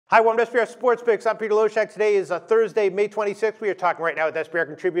Hi, welcome to SBR Sports Picks. I'm Peter Loshak. Today is Thursday, May 26th. We are talking right now with SBR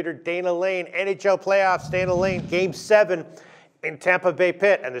contributor Dana Lane. NHL Playoffs, Dana Lane, Game 7 in Tampa Bay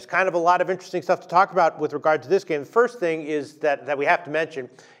Pitt. And there's kind of a lot of interesting stuff to talk about with regard to this game. The first thing is that we have to mention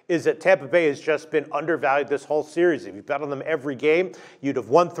is that Tampa Bay has just been undervalued this whole series. If you bet on them every game, you'd have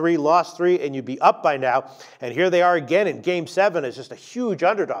won 3, lost 3, and you'd be up by now. And here they are again in Game 7 as just a huge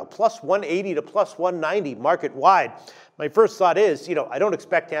underdog, plus 180 to plus 190 market wide. My first thought is, I don't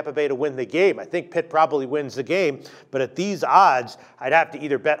expect Tampa Bay to win the game. I think Pitt probably wins the game. But at these odds, I'd have to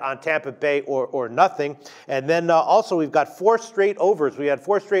either bet on Tampa Bay or nothing. And then also we've got 4 straight overs. We had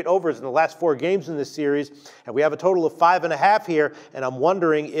 4 straight overs in the last 4 games in this series. And we have a total of 5.5 here. And I'm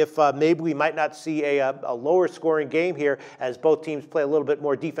wondering if maybe we might not see a lower scoring game here as both teams play a little bit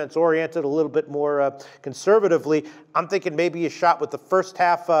more defense oriented, a little bit more conservatively. I'm thinking maybe a shot with the first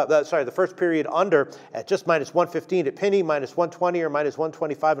the first period under at just minus 115 at Penny, minus 120 or minus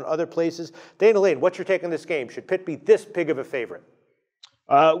 125 in other places. Dana Lane, what's your take on this game? Should Pitt be this big of a favorite?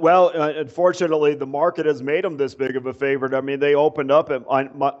 Unfortunately, the market has made them this big of a favorite. I mean, they opened up at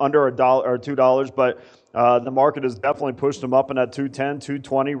under $1 or $2, but the market has definitely pushed them up in that 210,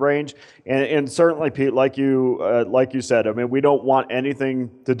 220 range. And certainly, Pete, like you said, I mean, we don't want anything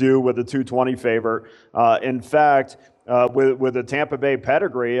to do with the 220 favor. In fact, with the Tampa Bay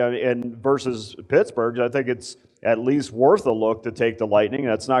pedigree and versus Pittsburgh, I think it's at least worth a look to take the Lightning.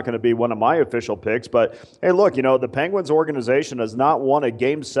 That's not going to be one of my official picks. But, hey, look, the Penguins organization has not won a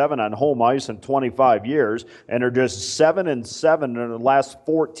Game 7 on home ice in 25 years, and are just 7-7 in the last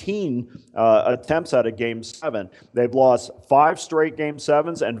 14 attempts at a Game 7. They've lost 5 straight Game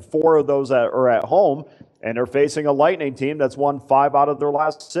 7s, and 4 of those are at home. And they're facing a Lightning team that's won 5 out of their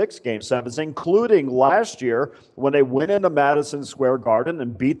last 6 Game 7s, including last year when they went into Madison Square Garden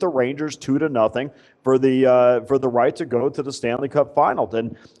and beat the Rangers 2-0 for the right to go to the Stanley Cup Final.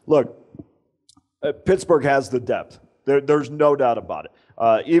 And look, Pittsburgh has the depth. There's no doubt about it.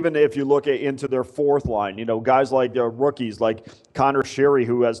 Even if you look into their fourth line, guys like rookies like Connor Sheary,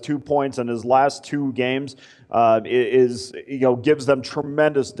 who has 2 points in his last 2 games, gives them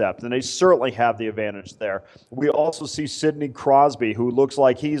tremendous depth, and they certainly have the advantage there. We also see Sidney Crosby, who looks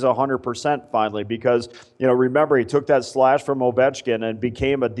like he's 100% finally, because remember, he took that slash from Ovechkin and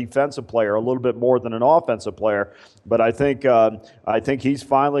became a defensive player, a little bit more than an offensive player. But I think he's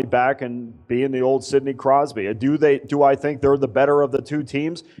finally back and being the old Sidney Crosby. Do I think they're the better of the 2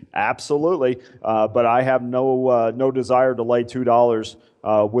 teams? Absolutely. But I have no desire to lay $2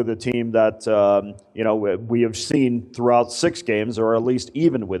 with a team that we have seen throughout 6 games, or at least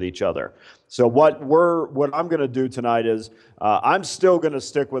even with each other. So what I'm going to do tonight is I'm still going to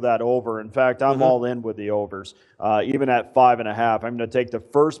stick with that over. In fact, I'm all in with the overs, even at 5.5. I'm going to take the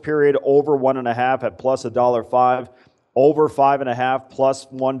first period over 1.5 at plus $1.05, over 5.5 plus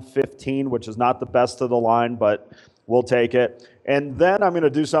 115, which is not the best of the line, but we'll take it. And then I'm going to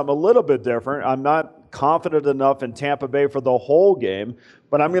do something a little bit different. I'm not confident enough in Tampa Bay for the whole game,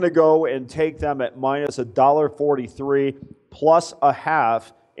 but I'm going to go and take them at minus $1.43 plus a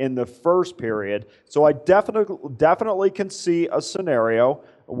half in the first period. So I definitely can see a scenario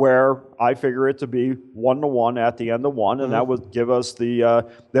where I figure it to be 1-1 at the end of 1, and that would give us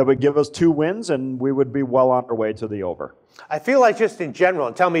 2 wins, and we would be well on our way to the over. I feel like just in general,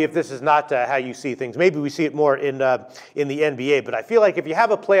 and tell me if this is not how you see things. Maybe we see it more in the NBA, but I feel like if you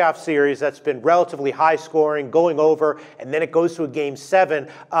have a playoff series that's been relatively high scoring, going over, and then it goes to a Game 7,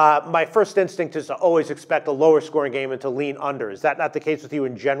 my first instinct is to always expect a lower scoring game and to lean under. Is that not the case with you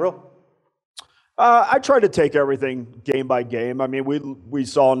in general? I try to take everything game by game. I mean, we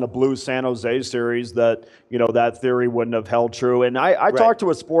saw in the Blues San Jose series that, that theory wouldn't have held true. And I talked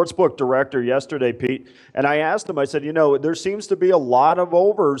to a sportsbook director yesterday, Pete, and I asked him, I said, there seems to be a lot of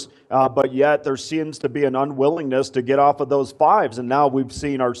overs, but yet there seems to be an unwillingness to get off of those 5s. And now we've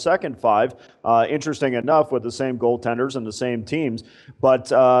seen our second 5, interesting enough, with the same goaltenders and the same teams.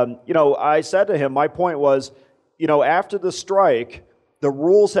 But, I said to him, my point was, after the strike, the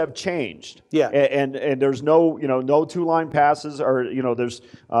rules have changed. Yeah. And there's no 2-line passes, or there's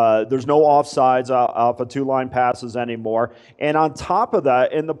no offsides off of 2-line passes anymore. And on top of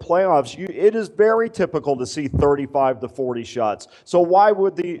that, in the playoffs, it is very typical to see 35 to 40 shots. So why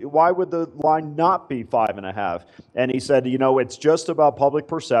would the line not be 5.5? And he said, it's just about public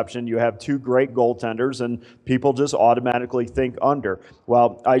perception. You have 2 great goaltenders, and people just automatically think under.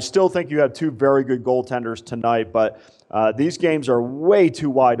 Well, I still think you have 2 very good goaltenders tonight, but these games are way too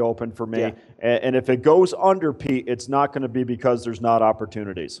wide open for me. Yeah. And if it goes under, Pete, it's not going to be because there's not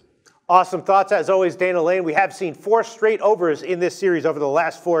opportunities. Awesome thoughts, as always, Dana Lane. We have seen 4 straight overs in this series over the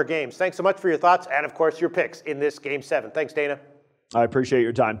last 4 games. Thanks so much for your thoughts and, of course, your picks in this Game 7. Thanks, Dana. I appreciate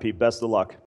your time, Pete. Best of luck.